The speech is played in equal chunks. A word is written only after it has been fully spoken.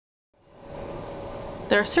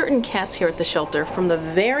There are certain cats here at the shelter, from the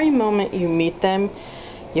very moment you meet them,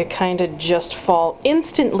 you kind of just fall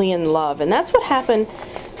instantly in love. And that's what happened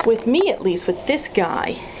with me, at least, with this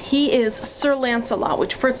guy. He is Sir Lancealot,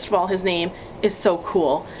 which, first of all, his name is so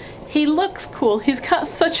cool. He looks cool. He's got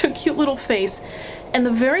such a cute little face. And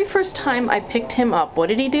the very first time I picked him up, what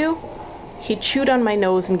did he do? He chewed on my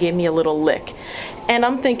nose and gave me a little lick. And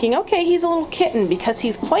I'm thinking, okay, he's a little kitten because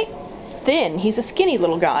he's quite thin. He's a skinny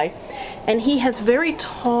little guy. And he has very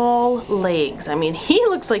tall legs. I mean, he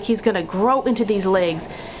looks like he's going to grow into these legs.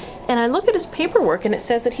 And I look at his paperwork and it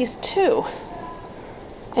says that he's 2.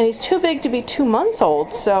 And he's too big to be 2 months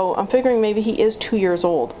old, so I'm figuring maybe he is 2 years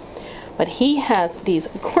old. But he has these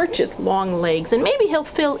gorgeous long legs, and maybe he'll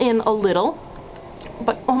fill in a little.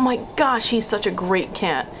 But oh my gosh, he's such a great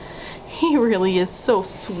cat. He really is so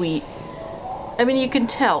sweet. I mean, you can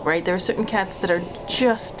tell, right? There are certain cats that are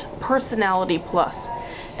just personality plus.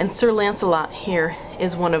 And Sir Lancealot here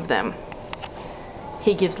is one of them.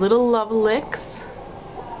 He gives little love licks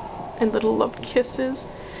and little love kisses.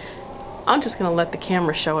 I'm just going to let the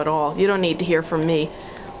camera show it all. You don't need to hear from me.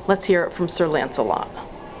 Let's hear it from Sir Lancealot.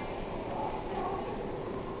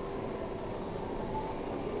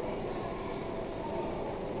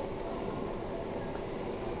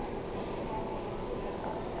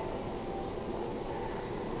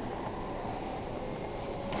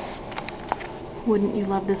 Wouldn't you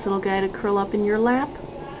love this little guy to curl up in your lap?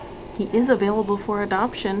 He is available for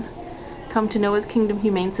adoption. Come to Noah's Kingdom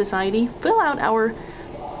Humane Society, fill out our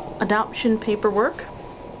adoption paperwork,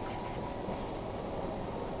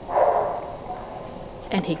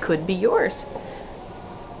 and he could be yours.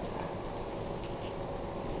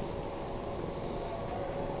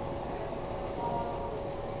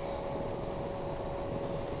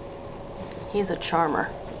 He's a charmer.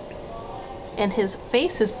 And his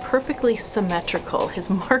face is perfectly symmetrical. His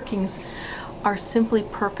markings are simply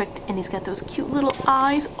perfect, and he's got those cute little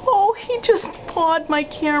eyes. Oh, he just pawed my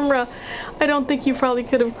camera. I don't think you probably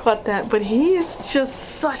could have caught that, but he is just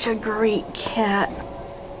such a great cat.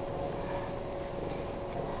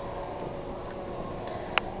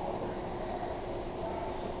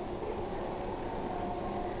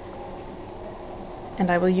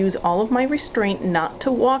 And I will use all of my restraint not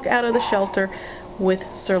to walk out of the shelter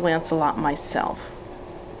with Sir Lancealot myself.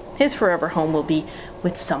 His forever home will be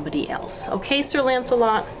with somebody else. Okay, Sir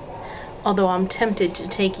Lancealot? Although I'm tempted to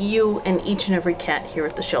take you and each and every cat here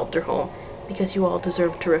at the shelter home, because you all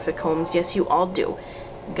deserve terrific homes. Yes, you all do.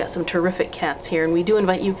 We've got some terrific cats here, and we do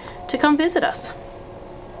invite you to come visit us.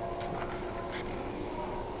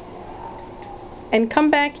 And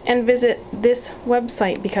come back and visit this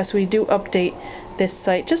website, because we do update this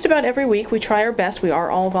site just about every week. We try our best. We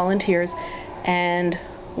are all volunteers. And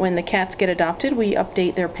when the cats get adopted, we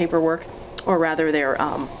update their paperwork, or rather their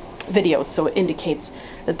videos, so it indicates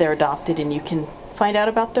that they're adopted, and you can find out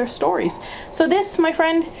about their stories. So this, my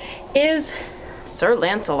friend, is Sir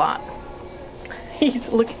Lancealot.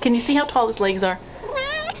 Look, can you see how tall his legs are?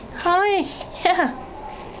 Hi, yeah.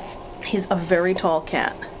 He's a very tall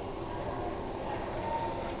cat.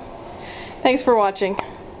 Thanks for watching.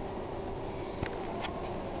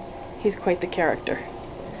 He's quite the character.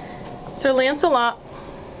 Sir Lancealot,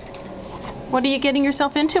 what are you getting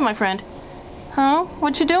yourself into, my friend? Huh?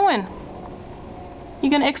 What you doing? You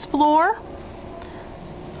gonna explore?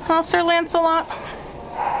 Huh, Sir Lancealot?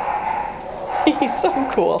 He's so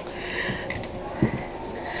cool.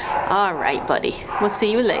 All right, buddy. We'll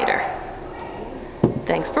see you later.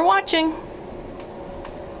 Thanks for watching.